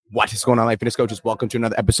What is going on, Life Fitness Coaches? Welcome to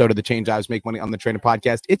another episode of the Change Lives Make Money on the Trainer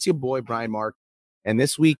podcast. It's your boy, Brian Mark. And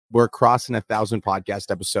this week, we're crossing 1,000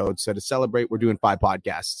 podcast episodes. So to celebrate, we're doing 5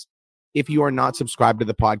 podcasts. If you are not subscribed to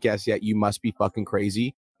the podcast yet, you must be fucking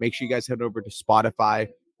crazy. Make sure you guys head over to Spotify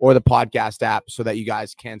or the podcast app so that you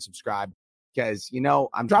guys can subscribe. Because,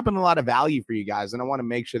 I'm dropping a lot of value for you guys, and I want to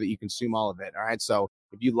make sure that you consume all of it. All right. So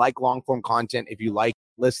if you like long form content, if you like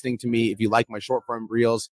listening to me, if you like my short form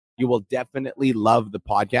reels, you will definitely love the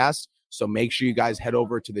podcast. So make sure you guys head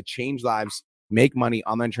over to the Change Lives Make Money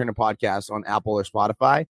Online Trainer podcast on Apple or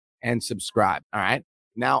Spotify and subscribe. All right.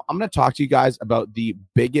 Now I'm going to talk to you guys about the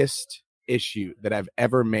biggest issue that I've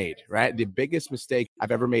ever made, right? The biggest mistake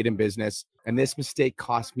I've ever made in business. And this mistake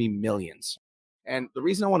cost me millions. And the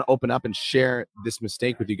reason I want to open up and share this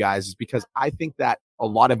mistake with you guys is because I think that a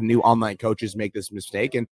lot of new online coaches make this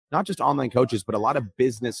mistake, and not just online coaches, but a lot of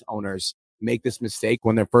business owners make this mistake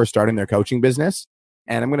when they're first starting their coaching business.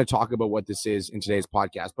 And I'm going to talk about what this is in today's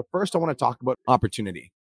podcast. But first, I want to talk about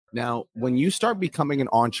opportunity. Now, when you start becoming an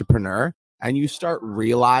entrepreneur and you start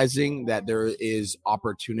realizing that there is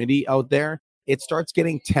opportunity out there, it starts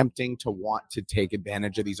getting tempting to want to take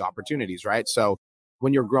advantage of these opportunities, right? So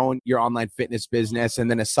when you're growing your online fitness business and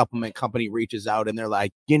then a supplement company reaches out and they're like,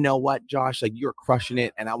 you know what, Josh, like you're crushing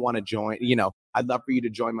it and I want to join, I'd love for you to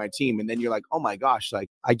join my team. And then you're like, oh my gosh, like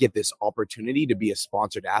I get this opportunity to be a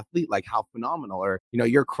sponsored athlete. Like how phenomenal. Or,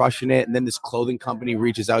 you're crushing it. And then this clothing company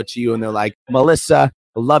reaches out to you and they're like, Melissa,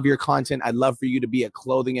 I love your content. I'd love for you to be a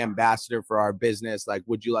clothing ambassador for our business. Like,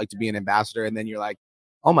 would you like to be an ambassador? And then you're like,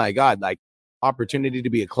 oh my God, like opportunity to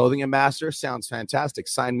be a clothing ambassador sounds fantastic.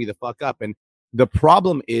 Sign me the fuck up. And the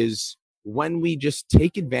problem is when we just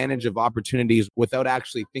take advantage of opportunities without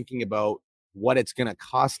actually thinking about what it's going to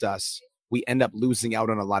cost us, we end up losing out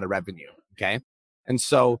on a lot of revenue. Okay. And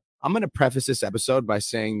so I'm going to preface this episode by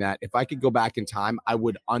saying that if I could go back in time, I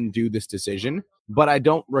would undo this decision, but I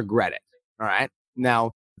don't regret it. All right.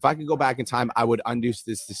 Now, if I could go back in time, I would undo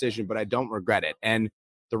this decision, but I don't regret it. And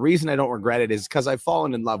the reason I don't regret it is because I've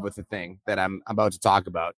fallen in love with the thing that I'm about to talk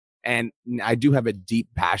about. And I do have a deep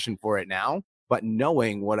passion for it now. But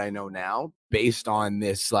knowing what I know now, based on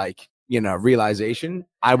this, realization,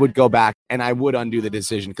 I would go back and I would undo the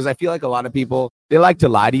decision. Because I feel like a lot of people, they like to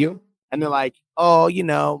lie to you. And they're like, oh,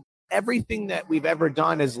 everything that we've ever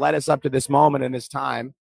done has led us up to this moment and this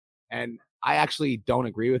time. And I actually don't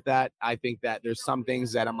agree with that. I think that there's some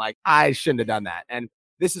things that I'm like, I shouldn't have done that. And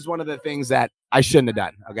this is one of the things that I shouldn't have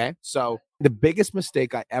done. Okay. So the biggest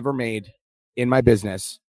mistake I ever made in my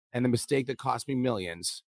business, and the mistake that cost me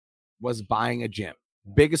millions, was buying a gym.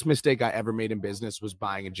 Biggest mistake I ever made in business was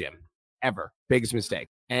buying a gym. Ever. Biggest mistake.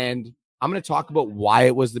 And I'm going to talk about why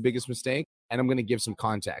it was the biggest mistake, and I'm going to give some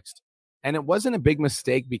context. And it wasn't a big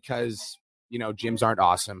mistake because, gyms aren't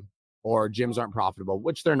awesome or gyms aren't profitable,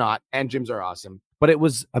 which they're not, and gyms are awesome. But it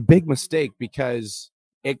was a big mistake because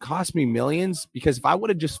it cost me millions, because if I would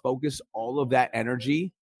have just focused all of that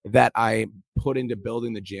energy that I put into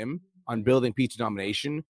building the gym on building Pizza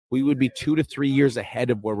Domination, we would be 2 to 3 years ahead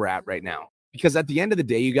of where we're at right now. Because at the end of the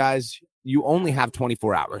day, you guys, you only have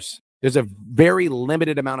 24 hours. There's a very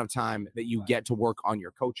limited amount of time that you get to work on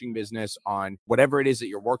your coaching business, on whatever it is that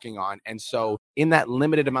you're working on. And so in that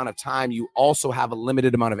limited amount of time, you also have a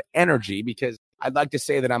limited amount of energy, because I'd like to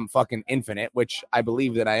say that I'm fucking infinite, which I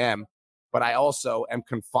believe that I am. But I also am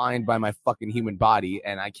confined by my fucking human body,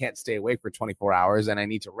 and I can't stay awake for 24 hours and I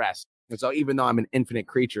need to rest. And so even though I'm an infinite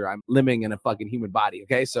creature, I'm living in a fucking human body.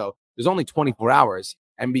 Okay. So there's only 24 hours.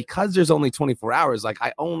 And because there's only 24 hours, like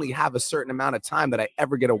I only have a certain amount of time that I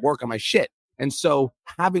ever get to work on my shit. And so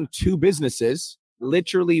having 2 businesses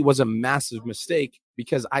literally was a massive mistake,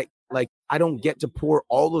 because I don't get to pour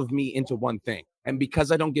all of me into one thing. And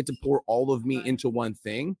because I don't get to pour all of me into one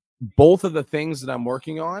thing, both of the things that I'm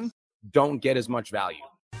working on don't get as much value.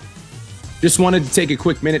 Just wanted to take a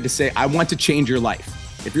quick minute to say, I want to change your life.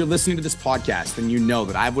 If you're listening to this podcast, then you know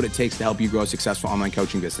that I have what it takes to help you grow a successful online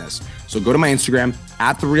coaching business. So go to my Instagram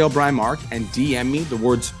 @TheRealBrianMark and DM me the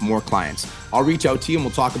words "more clients." I'll reach out to you and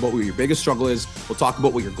we'll talk about what your biggest struggle is. We'll talk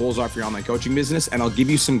about what your goals are for your online coaching business, and I'll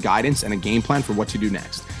give you some guidance and a game plan for what to do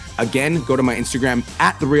next. Again, go to my Instagram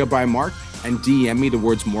 @TheRealBrianMark and DM me the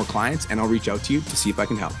words "more clients," and I'll reach out to you to see if I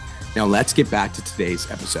can help. Now let's get back to today's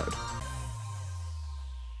episode.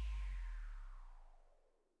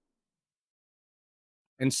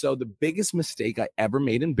 And so the biggest mistake I ever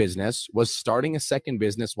made in business was starting a second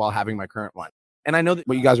business while having my current one. And I know that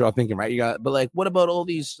what you guys are all thinking, right? But like, what about all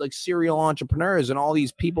these like serial entrepreneurs and all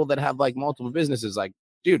these people that have like multiple businesses? Like,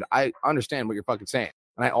 dude, I understand what you're fucking saying.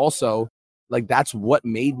 And I also Like, that's what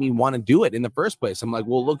made me want to do it in the first place. I'm like,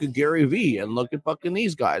 well, look at Gary Vee and look at fucking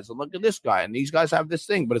these guys and look at this guy. And these guys have this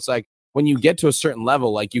thing. But it's like, when you get to a certain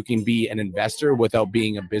level, like, you can be an investor without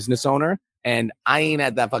being a business owner. And I ain't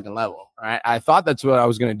at that fucking level. Right. I thought that's what I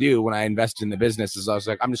was going to do when I invested in the business. Is I was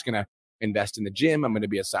like, I'm just going to invest in the gym. I'm going to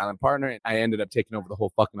be a silent partner. And I ended up taking over the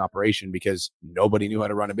whole fucking operation because nobody knew how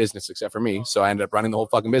to run a business except for me. So I ended up running the whole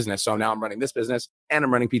fucking business. So now I'm running this business and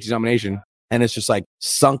I'm running PT Domination. And it's just like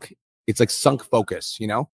sunk. It's like sunk focus, you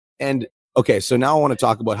know? And okay, so now I want to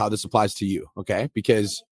talk about how this applies to you. Okay.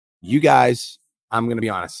 Because you guys, I'm going to be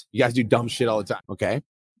honest, you guys do dumb shit all the time. Okay.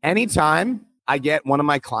 Anytime I get one of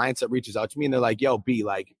my clients that reaches out to me and they're like, yo, B,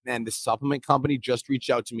 like, man, this supplement company just reached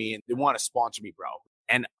out to me and they want to sponsor me, bro.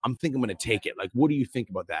 And I'm thinking I'm going to take it. Like, what do you think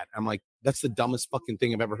about that? I'm like, that's the dumbest fucking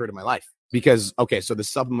thing I've ever heard in my life. Because, okay, so the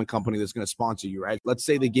supplement company that's going to sponsor you, right? Let's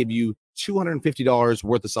say they give you $250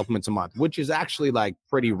 worth of supplements a month, which is actually like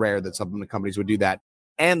pretty rare that supplement companies would do that.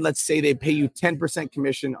 And let's say they pay you 10%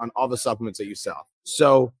 commission on all the supplements that you sell.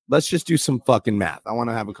 So let's just do some fucking math. I want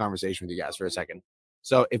to have a conversation with you guys for a second.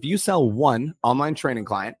 So if you sell one online training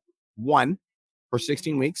client, one for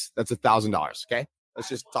 16 weeks, that's $1,000. Okay. Let's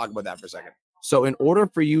just talk about that for a second. So in order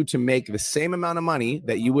for you to make the same amount of money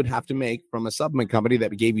that you would have to make from a supplement company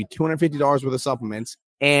that gave you $250 worth of supplements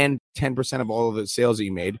and 10% of all of the sales that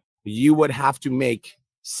you made, you would have to make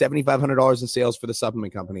 $7,500 in sales for the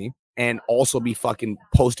supplement company and also be fucking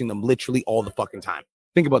posting them literally all the fucking time.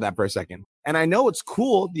 Think about that for a second. And I know it's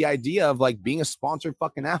cool, the idea of like being a sponsored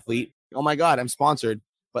fucking athlete. Oh my God, I'm sponsored.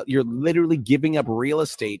 But you're literally giving up real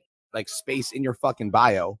estate, like space in your fucking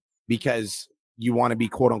bio because you want to be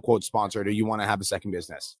quote unquote sponsored or you want to have a second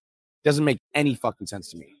business. Doesn't make any fucking sense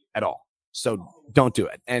to me at all. So don't do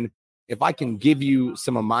it. And if I can give you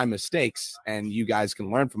some of my mistakes and you guys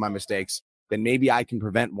can learn from my mistakes, then maybe I can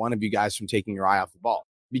prevent one of you guys from taking your eye off the ball.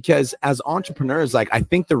 Because as entrepreneurs, like, I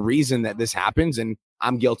think the reason that this happens, and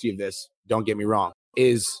I'm guilty of this, don't get me wrong,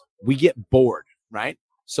 is we get bored, right?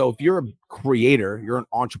 So if you're a creator, you're an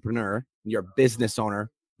entrepreneur, you're a business owner,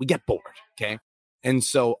 we get bored, okay? And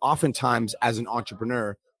so oftentimes as an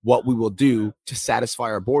entrepreneur, what we will do to satisfy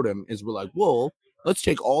our boredom is we're like, well, let's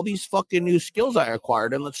take all these fucking new skills I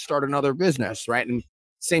acquired and let's start another business, right? And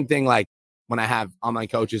same thing, like when I have online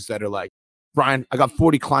coaches that are like, Brian, I got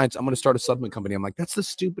 40 clients. I'm going to start a supplement company. I'm like, that's the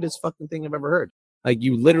stupidest fucking thing I've ever heard. Like,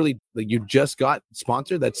 you literally, like, you just got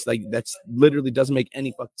sponsored. That's literally doesn't make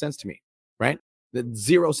any fucking sense to me, right? That's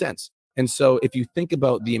 0 sense. And so if you think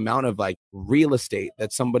about the amount of like real estate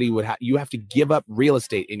that somebody would have, you have to give up real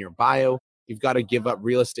estate in your bio. You've got to give up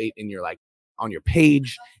real estate in your, like, on your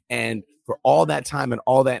page. And for all that time and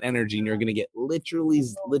all that energy, and you're going to get literally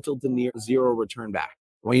little to near zero return back.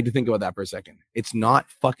 I want you to think about that for a second. It's not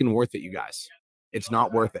fucking worth it, you guys. It's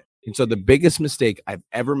not worth it. And so the biggest mistake I've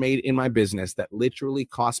ever made in my business that literally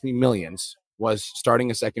cost me millions was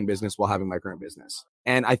starting a second business while having my current business.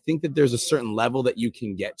 And I think that there's a certain level that you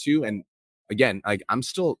can get to. And again, like, I'm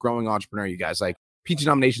still a growing entrepreneur, you guys. Like, PT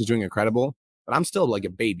Domination is doing incredible, but I'm still like a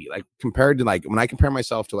baby. Like, compared to, like, when I compare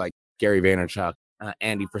myself to like Gary Vaynerchuk,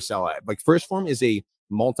 Andy Frisella, like, First Form is a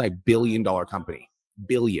multi-billion-dollar company.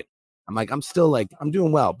 Billion. I'm like, I'm still like, I'm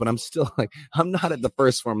doing well, but I'm still like, I'm not at the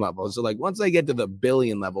First Form level. So like, once I get to the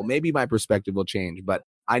billion level, maybe my perspective will change. But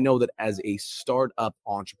I know that as a startup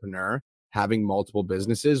entrepreneur, having multiple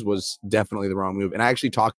businesses was definitely the wrong move. And I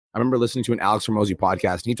remember listening to an Alex Hormozi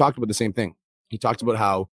podcast, and he talked about the same thing. He talked about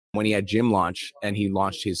how when he had Gym Launch and he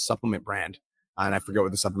launched his supplement brand, and I forget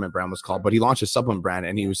what the supplement brand was called, but he launched a supplement brand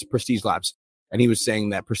and he was Prestige Labs. And he was saying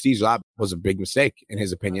that Prestige Lab was a big mistake in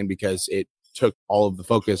his opinion, because it took all of the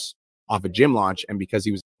focus off of Gym Launch. And because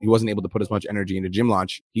he wasn't able to put as much energy into Gym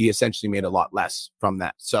Launch, he essentially made a lot less from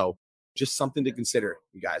that. So just something to consider,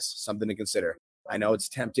 you guys, something to consider. I know it's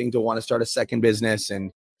tempting to want to start a second business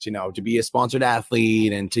and, to be a sponsored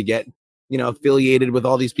athlete and to get, affiliated with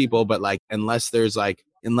all these people. But like, unless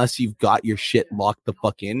you've got your shit locked the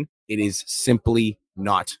fuck in, it is simply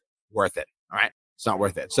not worth it. All right. It's not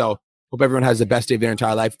worth it. So hope everyone has the best day of their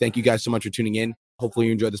entire life. Thank you guys so much for tuning in. Hopefully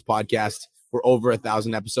you enjoyed this podcast. We're over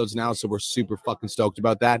 1,000 episodes now, so we're super fucking stoked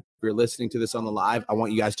about that. If you're listening to this on the live, I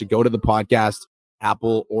want you guys to go to the podcast,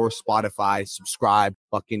 Apple or Spotify, subscribe,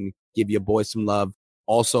 fucking give your boy some love.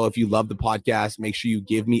 Also, if you love the podcast, make sure you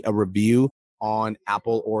give me a review on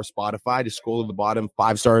Apple or Spotify. Just scroll to the bottom,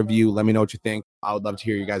 5-star review. Let me know what you think. I would love to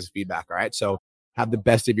hear you guys' feedback. All right. So have the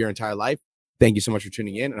best of your entire life. Thank you so much for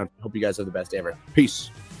tuning in, and I hope you guys have the best day ever.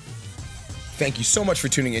 Peace. Thank you so much for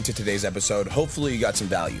tuning into today's episode. Hopefully you got some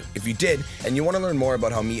value. If you did, and you want to learn more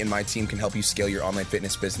about how me and my team can help you scale your online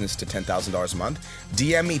fitness business to $10,000 a month,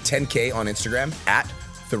 DM me 10K on Instagram at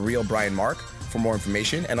TheRealBrianMark. for more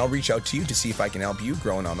information, and I'll reach out to you to see if I can help you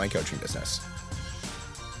grow an online coaching business.